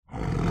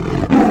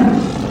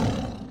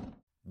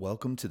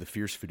Welcome to the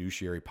Fierce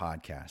Fiduciary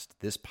Podcast.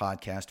 This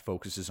podcast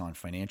focuses on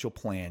financial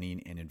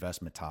planning and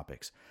investment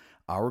topics.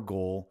 Our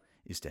goal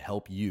is to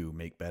help you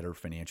make better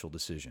financial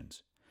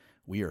decisions.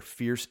 We are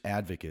fierce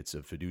advocates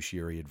of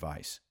fiduciary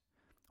advice.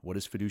 What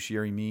does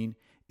fiduciary mean?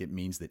 It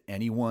means that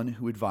anyone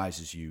who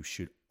advises you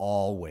should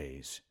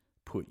always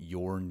put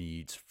your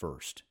needs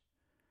first.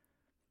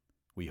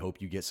 We hope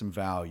you get some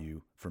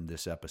value from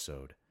this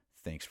episode.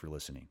 Thanks for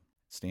listening.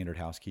 Standard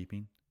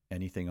housekeeping.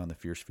 Anything on the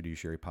Fierce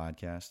Fiduciary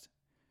Podcast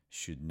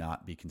should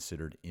not be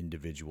considered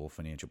individual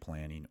financial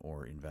planning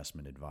or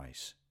investment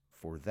advice.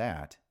 For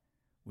that,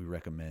 we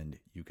recommend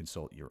you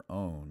consult your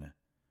own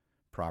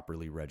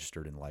properly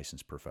registered and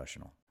licensed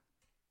professional.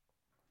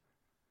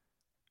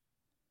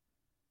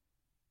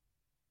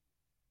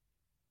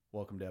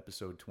 Welcome to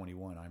episode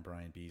 21. I'm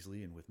Brian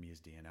Beasley, and with me is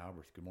Dan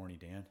Alberth. Good morning,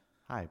 Dan.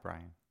 Hi,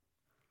 Brian.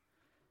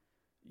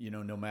 You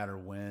know, no matter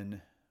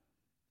when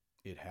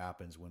it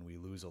happens, when we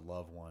lose a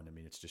loved one, I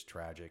mean, it's just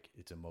tragic.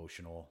 It's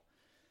emotional.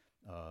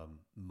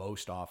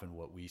 Most often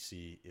what we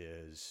see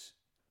is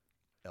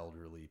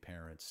elderly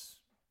parents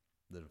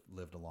that have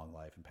lived a long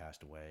life and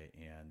passed away,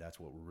 and that's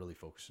what we're really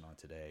focusing on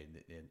today.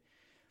 And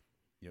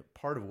you know,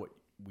 part of what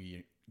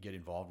we get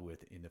involved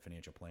with in the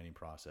financial planning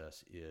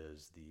process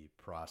is the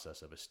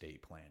process of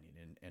estate planning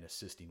and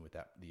assisting with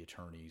that, the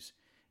attorneys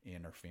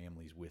and our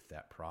families with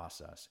that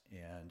process.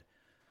 And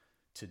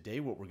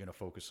today what we're going to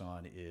focus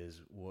on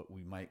is what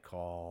we might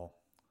call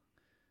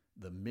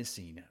the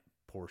missing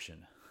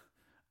portion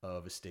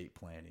of estate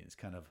planning. It's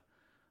kind of,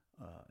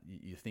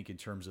 you think in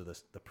terms of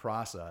the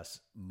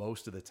process,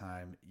 most of the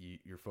time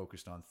you're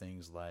focused on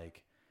things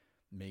like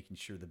making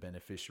sure the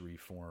beneficiary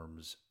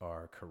forms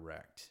are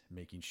correct,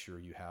 making sure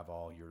you have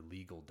all your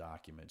legal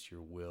documents,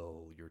 your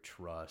will, your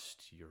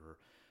trust, your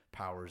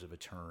powers of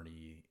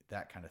attorney,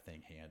 that kind of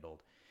thing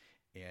handled.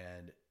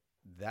 And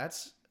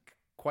that's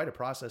quite a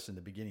process in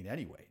the beginning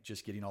anyway,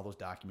 just getting all those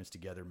documents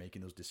together,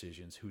 making those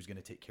decisions, who's going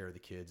to take care of the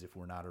kids if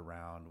we're not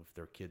around, if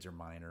their kids are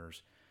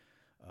minors.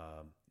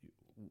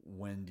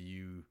 When do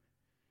you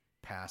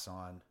pass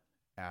on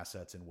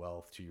assets and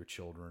wealth to your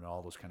children?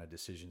 All those kind of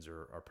decisions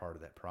are part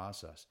of that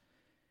process.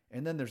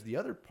 And then there's the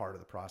other part of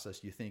the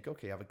process. You think,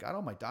 okay, I've got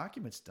all my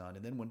documents done.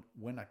 And then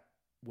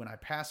when I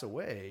pass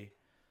away,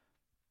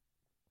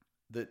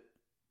 that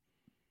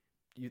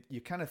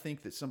you kind of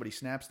think that somebody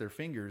snaps their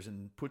fingers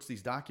and puts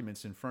these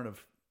documents in front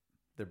of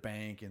their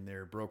bank and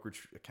their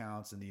brokerage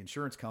accounts and the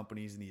insurance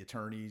companies and the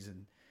attorneys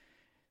and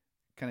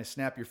kind of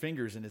snap your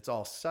fingers and it's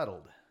all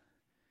settled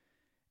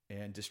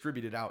and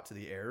distributed out to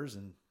the heirs,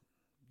 and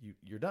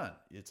you're done.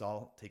 It's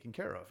all taken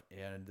care of.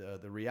 And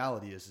the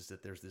reality is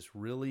that there's this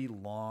really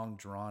long,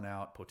 drawn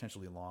out,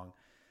 potentially long,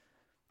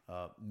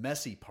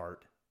 messy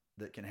part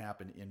that can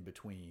happen in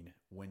between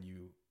when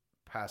you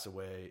pass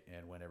away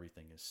and when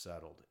everything is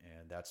settled.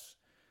 And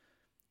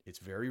it's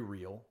very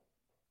real,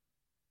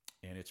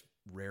 and it's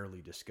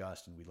rarely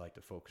discussed, and we'd like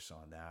to focus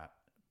on that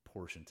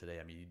portion today.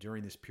 I mean,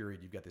 during this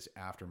period, you've got this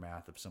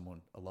aftermath of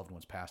a loved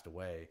one's passed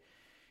away,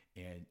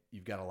 and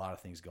you've got a lot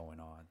of things going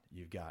on.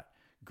 You've got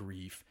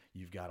grief.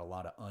 You've got a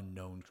lot of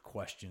unknown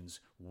questions.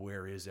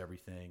 Where is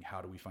everything?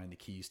 How do we find the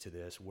keys to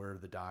this? Where are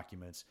the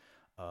documents?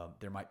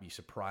 There might be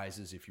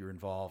surprises if you're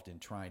involved in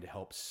trying to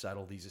help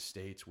settle these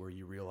estates where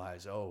you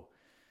realize,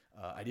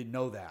 I didn't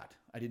know that.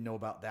 I didn't know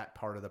about that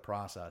part of the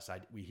process.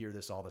 We hear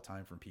this all the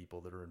time from people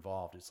that are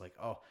involved. It's like,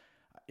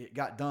 it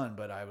got done,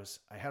 but I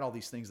had all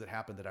these things that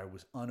happened that I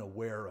was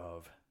unaware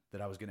of that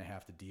I was going to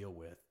have to deal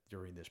with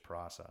during this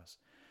process.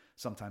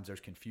 Sometimes there's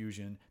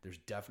confusion. There's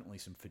definitely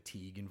some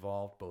fatigue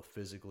involved, both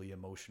physically,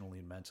 emotionally,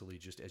 and mentally,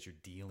 just as you're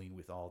dealing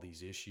with all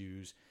these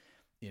issues.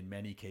 In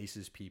many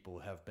cases, people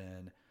have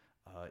been,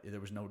 there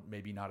was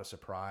maybe not a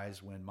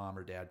surprise when mom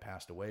or dad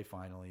passed away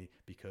finally,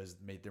 because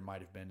there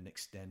might have been an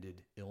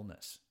extended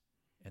illness.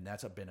 And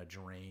that's been a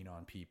drain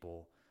on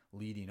people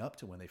leading up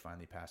to when they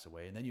finally pass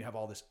away. And then you have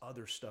all this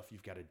other stuff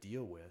you've got to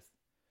deal with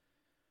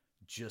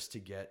just to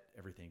get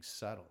everything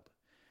settled.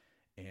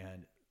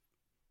 And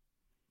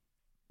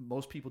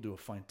most people do a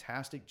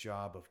fantastic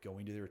job of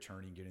going to their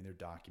attorney and getting their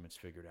documents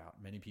figured out.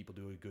 Many people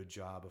do a good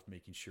job of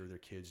making sure their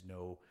kids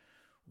know,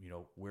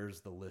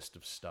 where's the list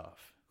of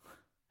stuff?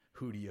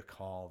 Who do you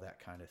call? That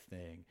kind of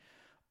thing.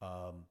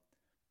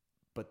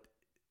 But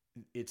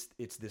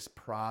it's this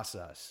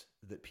process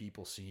that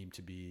people seem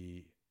to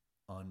be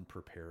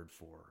unprepared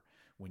for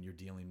when you're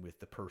dealing with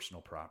the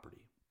personal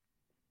property,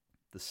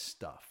 the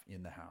stuff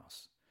in the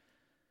house,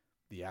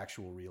 the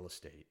actual real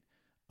estate.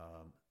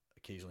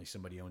 Occasionally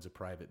somebody owns a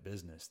private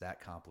business.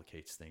 That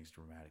complicates things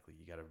dramatically.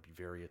 You got to be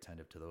very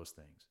attentive to those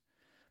things.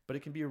 But it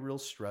can be a real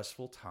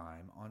stressful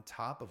time on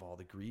top of all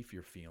the grief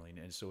you're feeling.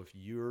 And so if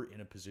you're in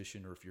a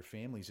position, or if your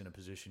family's in a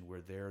position where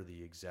they're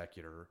the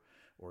executor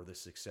or the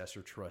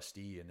successor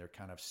trustee, and they're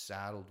kind of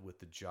saddled with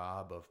the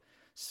job of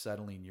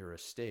settling your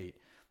estate,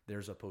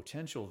 there's a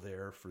potential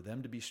there for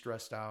them to be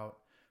stressed out,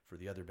 for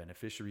the other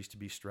beneficiaries to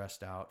be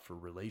stressed out, for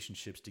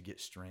relationships to get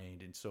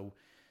strained. And so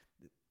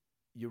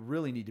you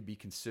really need to be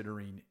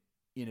considering,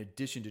 in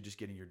addition to just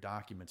getting your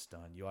documents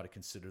done, you ought to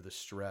consider the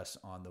stress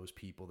on those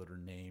people that are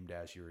named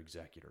as your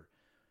executor.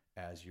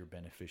 as your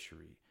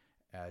beneficiary,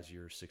 as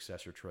your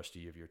successor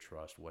trustee of your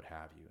trust, what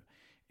have you.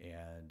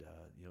 And,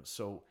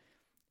 so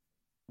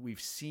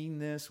we've seen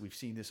this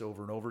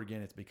over and over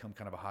again. It's become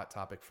kind of a hot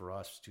topic for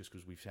us just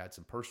because we've had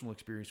some personal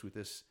experience with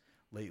this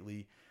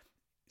lately.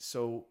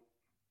 So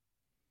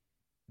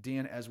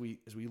Dan, as we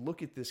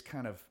look at this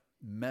kind of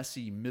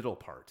messy middle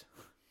part,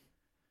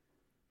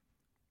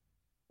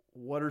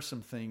 what are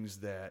some things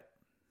that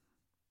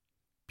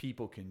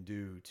people can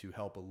do to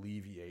help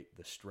alleviate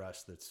the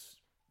stress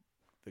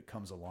that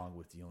comes along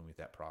with dealing with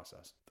that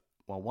process?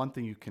 Well, one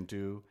thing you can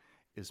do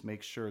is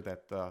make sure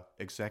that the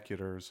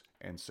executors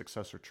and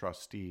successor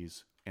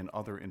trustees and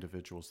other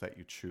individuals that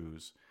you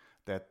choose,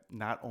 that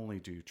not only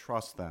do you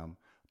trust them,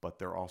 but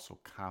they're also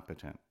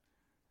competent.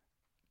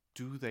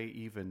 Do they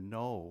even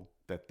know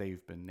that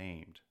they've been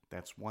named?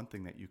 That's one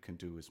thing that you can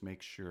do, is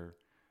make sure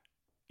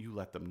you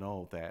let them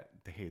know that,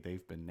 hey,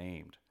 they've been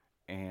named,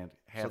 and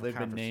have. So they've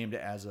been named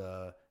as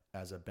a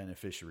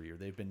beneficiary, or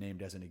they've been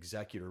named as an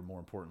executor, more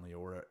importantly,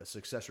 or a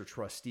successor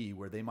trustee,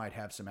 where they might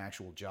have some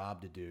actual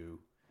job to do.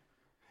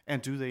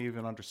 And do they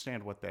even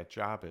understand what that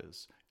job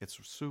is? It's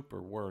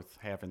super worth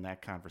having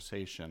that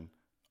conversation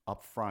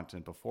up front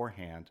and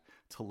beforehand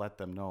to let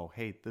them know,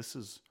 hey, this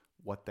is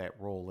what that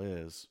role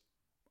is.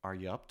 Are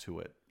you up to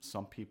it?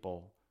 Some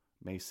people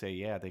may say,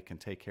 yeah, they can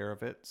take care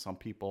of it. Some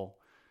people,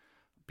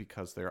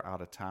 because they're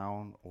out of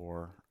town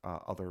or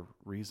other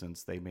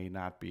reasons, they may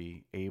not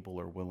be able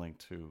or willing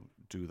to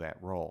do that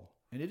role.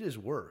 And it is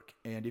work.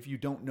 And if you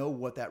don't know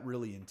what that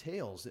really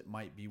entails, it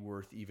might be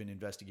worth even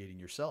investigating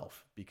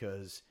yourself,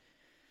 because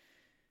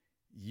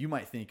you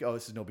might think, oh,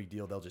 this is no big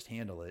deal, they'll just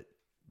handle it.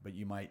 But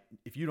you might,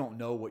 if you don't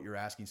know what you're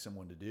asking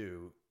someone to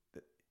do,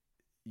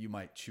 you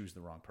might choose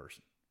the wrong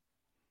person.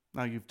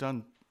 Now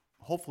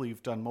hopefully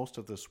you've done most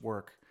of this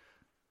work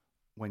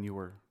when you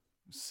were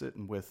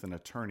sitting with an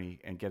attorney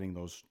and getting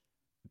those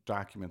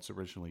documents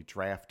originally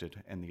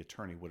drafted, and the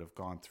attorney would have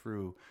gone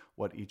through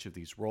what each of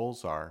these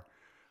roles are.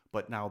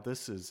 But now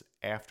this is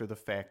after the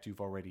fact,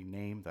 you've already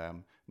named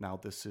them. Now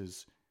this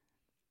is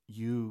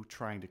you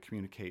trying to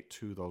communicate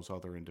to those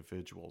other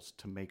individuals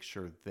to make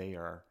sure they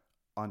are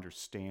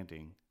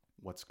understanding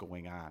what's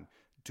going on.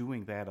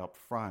 Doing that up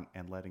front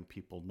and letting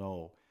people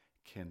know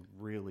can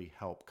really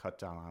help cut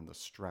down on the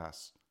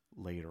stress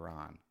later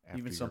on.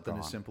 Even something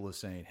as simple as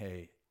saying,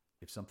 hey,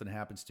 if something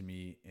happens to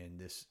me and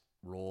this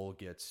role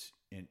gets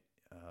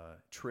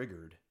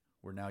triggered,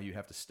 where now you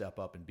have to step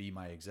up and be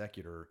my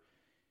executor,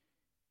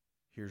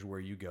 here's where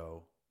you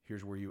go.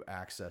 Here's where you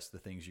access the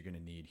things you're going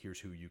to need. Here's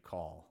who you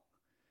call.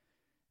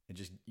 And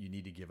just, you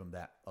need to give them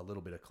that a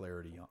little bit of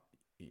clarity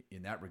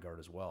in that regard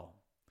as well.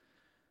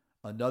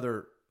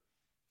 Another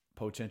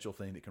potential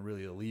thing that can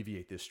really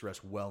alleviate this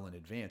stress well in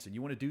advance, and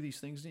you want to do these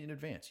things in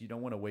advance. You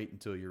don't want to wait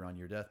until you're on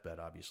your deathbed,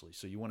 obviously.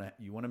 So you want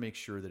to make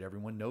sure that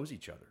everyone knows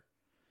each other.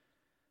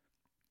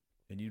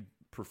 And you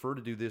prefer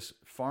to do this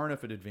far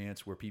enough in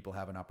advance where people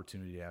have an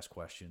opportunity to ask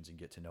questions and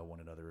get to know one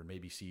another and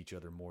maybe see each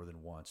other more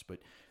than once. But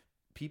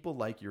people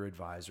like your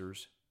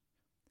advisors,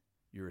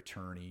 your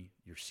attorney,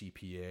 your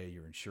CPA,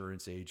 your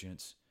insurance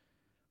agents,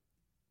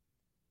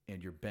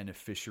 and your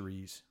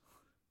beneficiaries,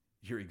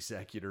 your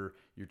executor,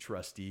 your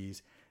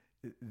trustees,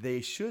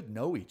 they should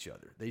know each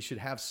other. They should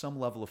have some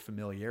level of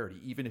familiarity,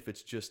 even if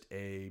it's just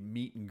a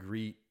meet and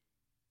greet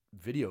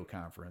video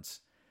conference.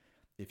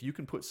 If you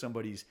can put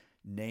somebody's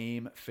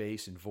name,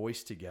 face, and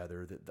voice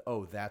together, that,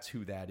 oh, that's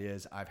who that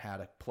is. I've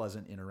had a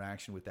pleasant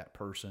interaction with that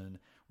person.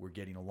 We're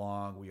getting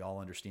along. We all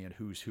understand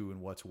who's who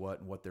and what's what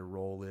and what their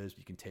role is.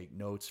 You can take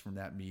notes from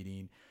that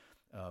meeting.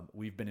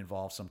 We've been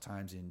involved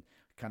sometimes in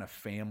kind of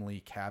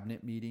family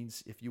cabinet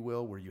meetings, if you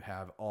will, where you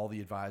have all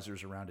the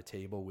advisors around a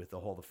table with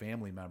all the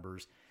family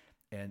members.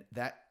 And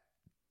that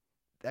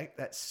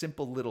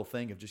simple little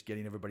thing of just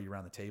getting everybody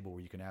around the table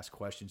where you can ask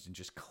questions and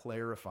just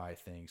clarify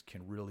things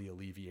can really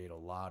alleviate a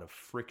lot of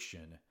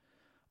friction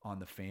on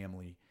the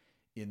family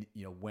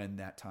when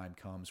that time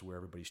comes where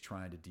everybody's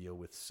trying to deal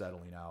with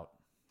settling out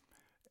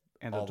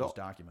and all those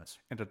documents.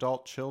 And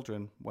adult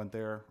children, when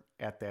they're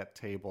at that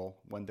table,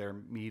 when they're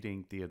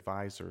meeting the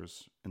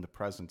advisors in the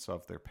presence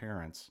of their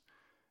parents,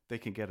 they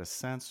can get a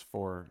sense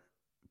for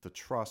the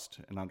trust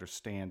and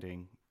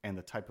understanding and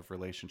the type of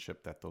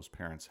relationship that those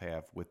parents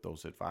have with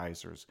those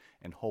advisors.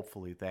 And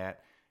hopefully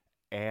that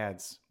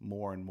adds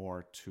more and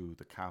more to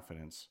the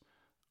confidence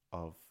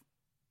of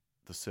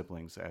the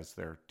siblings as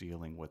they're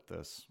dealing with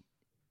this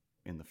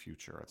in the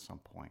future at some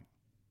point.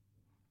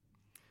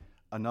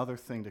 Another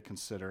thing to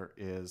consider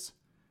is,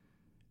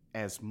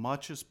 as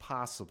much as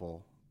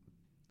possible,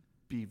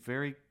 be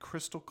very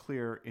crystal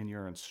clear in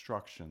your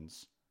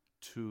instructions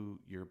to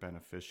your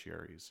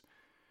beneficiaries.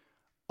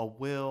 A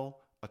will,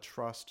 a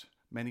trust,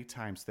 many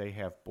times they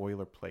have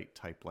boilerplate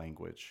type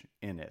language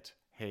in it.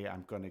 Hey,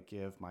 I'm going to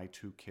give my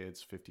two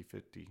kids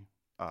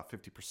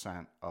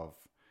 50% of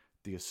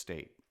the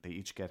estate. They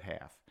each get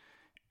half.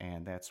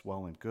 And that's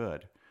well and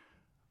good.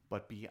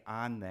 But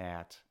beyond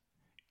that,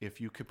 if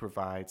you could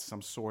provide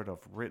some sort of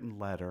written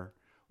letter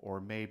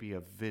or maybe a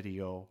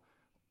video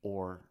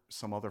or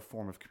some other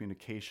form of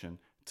communication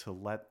to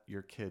let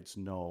your kids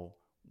know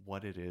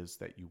what it is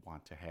that you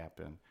want to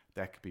happen.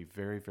 That could be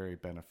very, very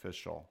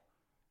beneficial.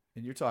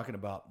 And you're talking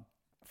about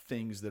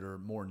things that are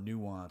more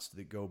nuanced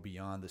that go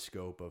beyond the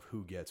scope of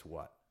who gets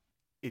what.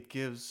 It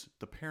gives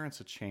the parents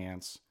a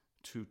chance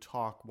to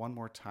talk one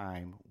more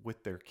time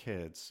with their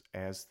kids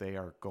as they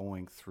are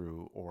going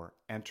through or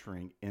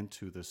entering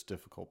into this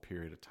difficult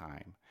period of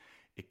time.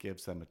 It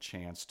gives them a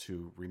chance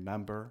to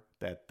remember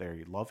that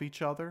they love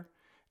each other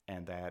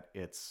and that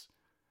it's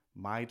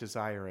my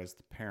desire as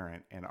the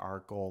parent and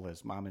our goal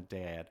as mom and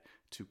dad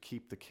to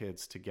keep the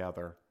kids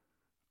together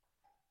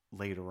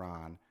later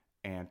on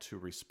and to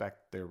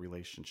respect their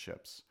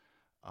relationships.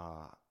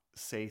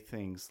 Say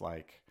things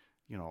like,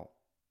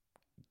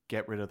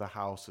 get rid of the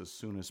house as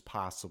soon as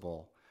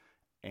possible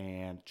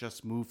and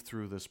just move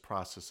through this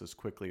process as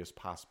quickly as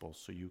possible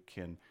so you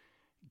can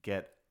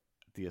get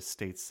the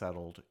estate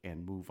settled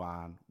and move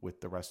on with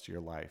the rest of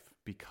your life,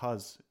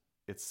 because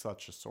it's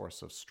such a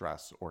source of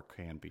stress, or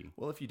can be.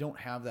 Well, if you don't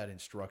have that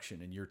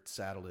instruction and you're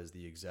saddled as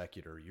the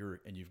executor,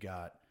 and you've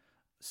got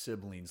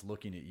siblings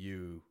looking at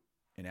you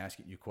and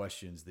asking you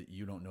questions that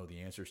you don't know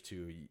the answers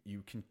to,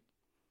 you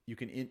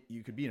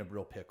could be in a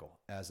real pickle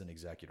as an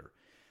executor.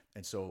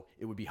 And so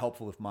it would be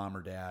helpful if mom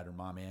or dad or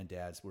mom and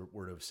dads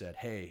were to have said,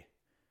 hey,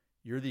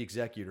 you're the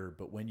executor,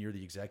 but when you're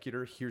the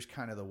executor, here's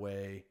kind of the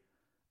way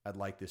I'd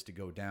like this to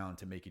go down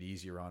to make it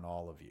easier on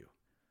all of you.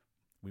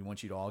 We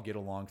want you to all get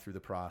along through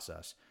the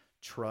process.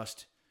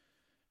 Trust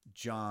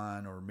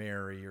John or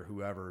Mary or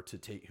whoever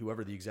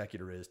the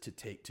executor is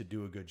to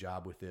do a good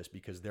job with this,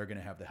 because they're going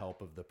to have the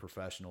help of the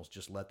professionals.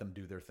 Just let them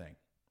do their thing.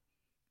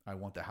 I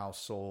want the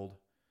house sold.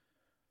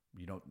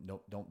 You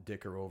don't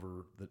dicker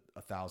over the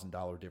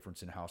 $1,000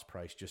 difference in house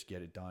price. Just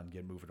get it done,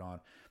 moving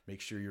on.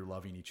 Make sure you're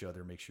loving each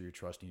other. Make sure you're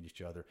trusting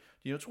each other.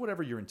 It's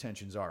whatever your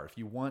intentions are. If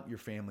you want your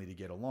family to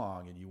get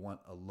along and you want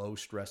a low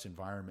stress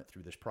environment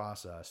through this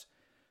process,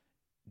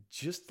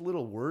 just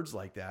little words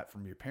like that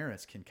from your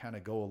parents can kind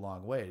of go a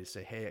long way to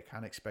say, hey, I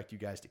kind of expect you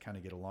guys to kind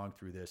of get along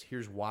through this.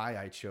 Here's why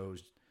I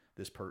chose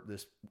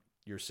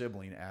your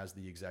sibling as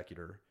the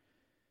executor.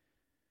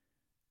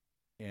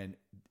 And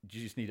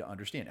you just need to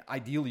understand it.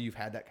 Ideally, you've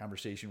had that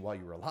conversation while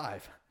you were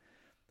alive,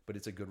 but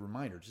it's a good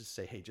reminder. Just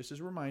say, hey, just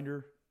as a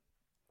reminder,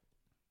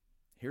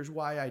 here's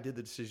why I did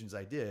the decisions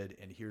I did,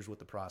 and here's what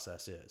the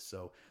process is.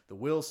 So the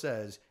will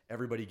says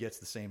everybody gets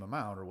the same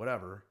amount or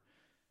whatever,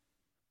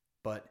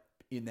 but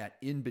in that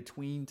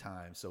in-between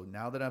time, so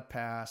now that I've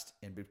passed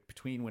and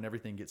between when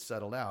everything gets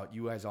settled out,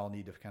 you guys all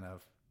need to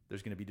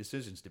there's going to be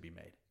decisions to be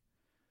made.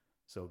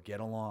 So get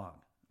along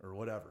or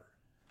whatever.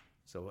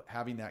 So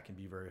having that can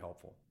be very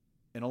helpful.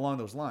 And along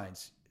those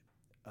lines,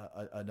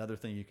 another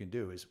thing you can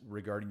do is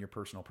regarding your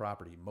personal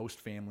property. Most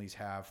families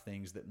have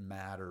things that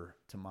matter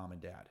to mom and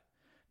dad.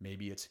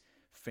 Maybe it's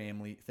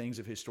family, things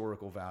of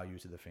historical value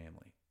to the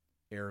family,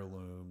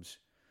 heirlooms,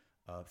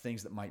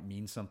 things that might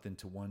mean something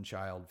to one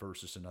child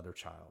versus another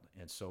child.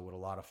 And so what a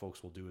lot of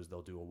folks will do is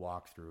they'll do a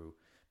walkthrough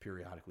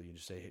periodically and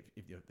just say, hey,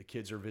 if the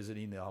kids are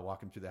visiting, they'll walk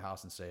them through the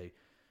house and say,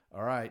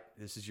 all right,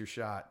 this is your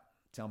shot.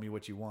 Tell me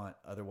what you want.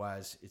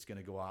 Otherwise, it's going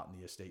to go out in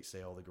the estate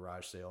sale, the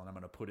garage sale, and I'm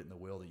going to put it in the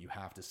will that you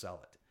have to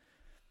sell it.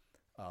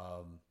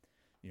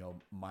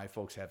 My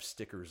folks have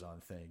stickers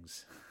on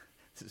things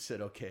that said,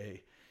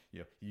 okay,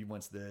 he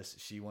wants this,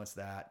 she wants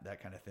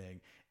that kind of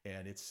thing.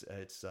 And it's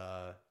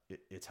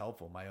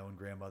helpful. My own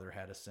grandmother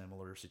had a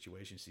similar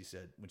situation. She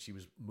said when she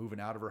was moving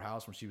out of her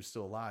house, when she was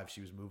still alive,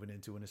 she was moving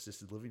into an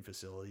assisted living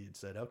facility and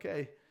said,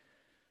 okay,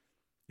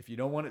 if you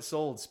don't want it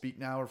sold, speak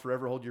now or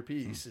forever hold your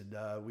peace.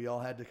 And we all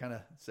had to kind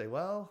of say,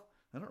 well,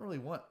 I don't really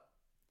want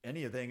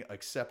anything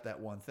except that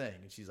one thing.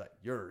 And she's like,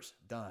 yours,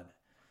 done.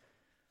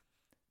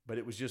 But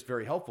it was just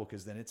very helpful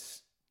because then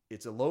it's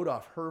a load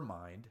off her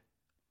mind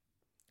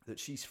that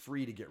she's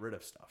free to get rid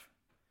of stuff.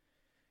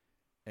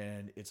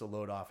 And it's a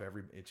load off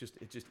it's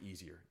just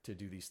easier to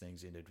do these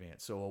things in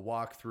advance. So a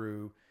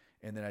walkthrough,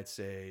 and then I'd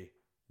say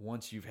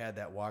once you've had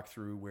that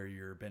walkthrough where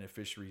your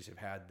beneficiaries have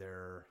had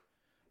their,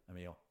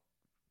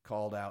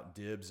 called out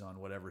dibs on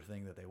whatever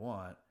thing that they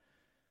want,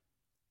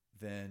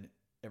 then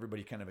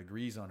everybody kind of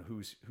agrees on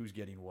who's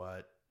getting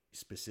what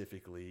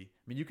specifically.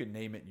 You can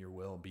name it in your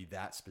will and be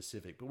that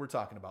specific, but we're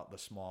talking about the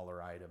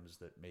smaller items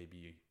that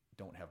maybe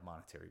don't have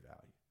monetary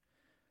value.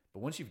 But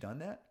once you've done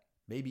that,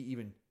 maybe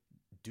even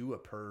do a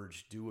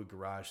purge, do a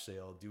garage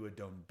sale, do a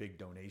big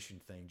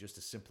donation thing just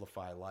to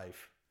simplify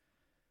life.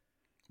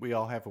 We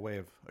all have a way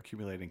of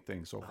accumulating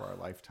things over our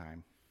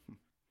lifetime.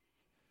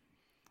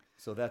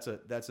 So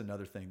that's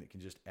another thing that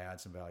can just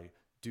add some value.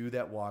 Do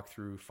that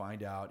walkthrough,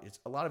 find out.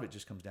 A lot of it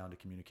just comes down to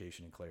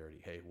communication and clarity.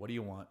 Hey, what do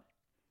you want?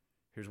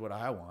 Here's what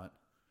I want.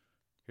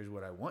 Here's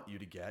what I want you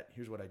to get.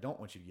 Here's what I don't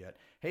want you to get.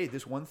 Hey,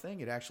 this one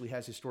thing, it actually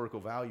has historical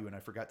value, and I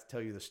forgot to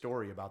tell you the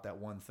story about that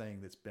one thing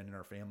that's been in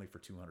our family for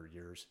 200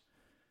 years.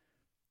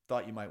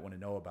 Thought you might want to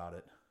know about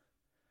it.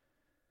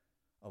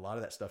 A lot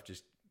of that stuff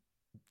just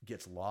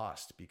gets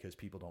lost because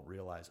people don't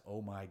realize,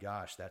 oh my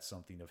gosh, that's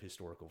something of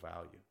historical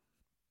value.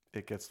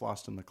 It gets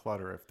lost in the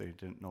clutter if they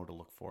didn't know to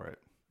look for it.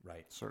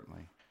 Right.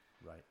 Certainly.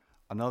 Right.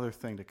 Another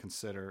thing to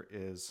consider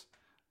is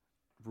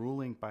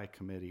ruling by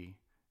committee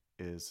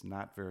is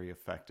not very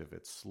effective.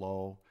 It's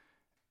slow,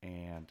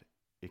 and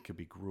it could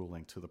be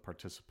grueling to the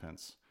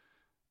participants.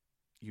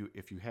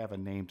 If you have a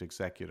named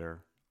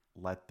executor,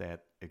 let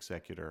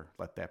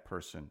that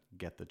person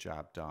get the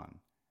job done.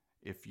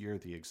 If you're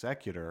the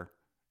executor,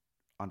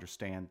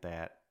 understand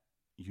that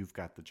you've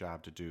got the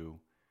job to do,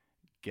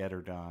 get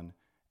her done,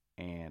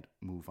 and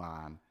move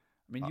on.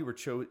 I mean,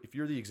 if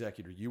you're the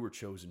executor, you were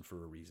chosen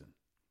for a reason.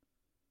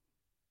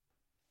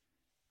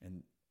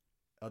 And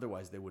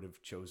otherwise, they would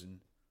have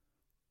chosen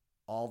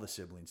all the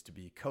siblings to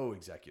be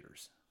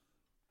co-executors.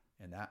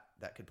 And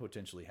that could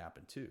potentially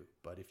happen too.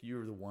 But if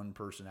you're the one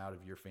person out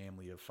of your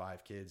family of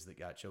 5 kids that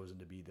got chosen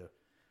to be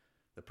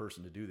the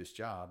person to do this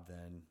job,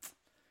 then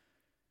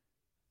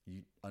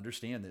you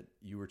understand that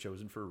you were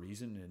chosen for a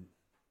reason, and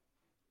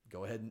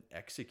go ahead and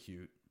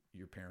execute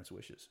your parents'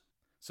 wishes.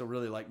 So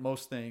really, like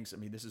most things, I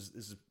mean, this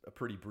is a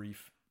pretty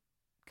brief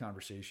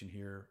conversation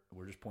here.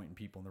 We're just pointing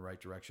people in the right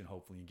direction,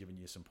 hopefully, and giving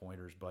you some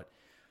pointers. But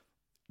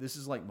this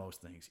is like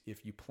most things.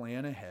 If you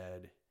plan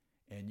ahead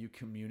and you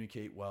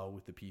communicate well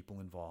with the people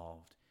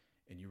involved,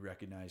 and you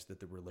recognize that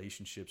the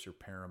relationships are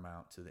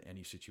paramount to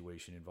any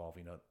situation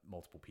involving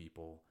multiple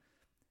people,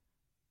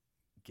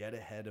 get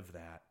ahead of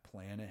that,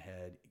 plan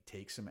ahead,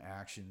 take some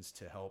actions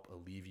to help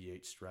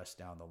alleviate stress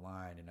down the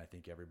line, and I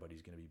think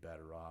everybody's going to be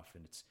better off.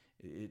 And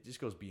it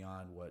just goes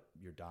beyond what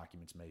your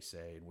documents may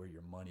say and where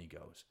your money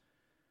goes.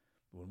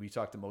 When we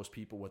talk to most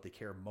people, what they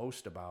care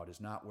most about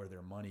is not where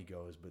their money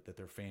goes, but that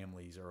their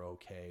families are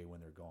okay when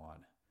they're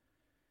gone.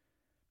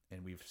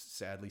 And we've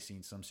sadly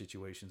seen some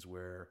situations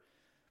where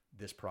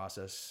this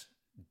process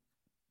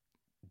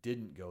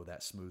didn't go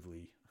that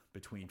smoothly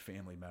between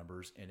family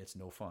members, and it's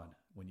no fun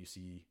when you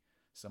see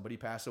somebody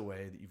pass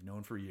away that you've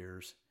known for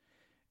years,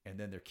 and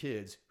then their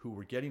kids who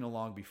were getting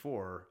along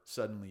before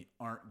suddenly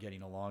aren't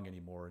getting along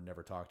anymore and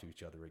never talk to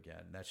each other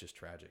again. That's just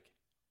tragic.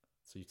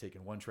 So you've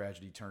taken one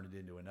tragedy, turned it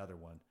into another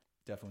one.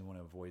 Definitely want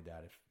to avoid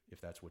that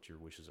if that's what your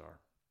wishes are.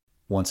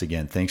 Once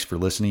again, thanks for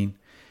listening.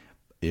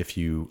 If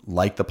you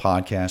like the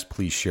podcast,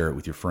 please share it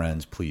with your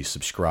friends. Please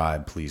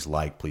subscribe. Please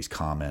like. Please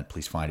comment.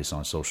 Please find us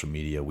on social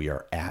media. We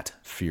are at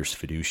Fierce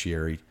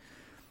Fiduciary.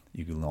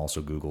 You can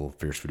also Google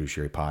Fierce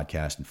Fiduciary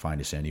Podcast and find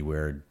us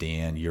anywhere.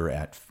 Dan, you're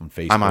on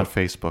Facebook. I'm on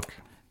Facebook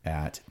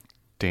at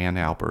Dan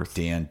Alberth.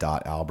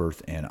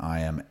 Dan.Alberth, and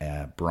I am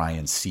at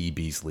Brian C.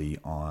 Beasley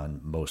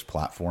on most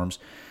platforms.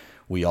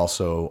 We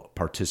also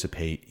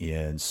participate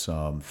in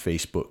some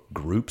Facebook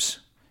groups.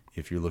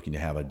 If you're looking to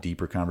have a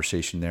deeper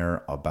conversation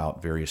there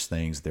about various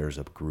things, there's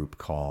a group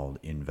called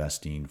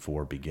Investing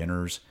for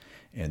Beginners.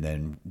 And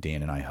then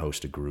Dan and I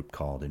host a group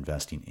called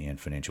Investing and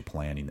Financial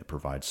Planning that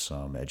provides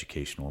some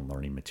educational and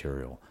learning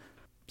material.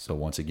 So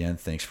once again,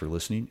 thanks for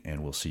listening,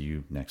 and we'll see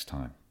you next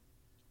time.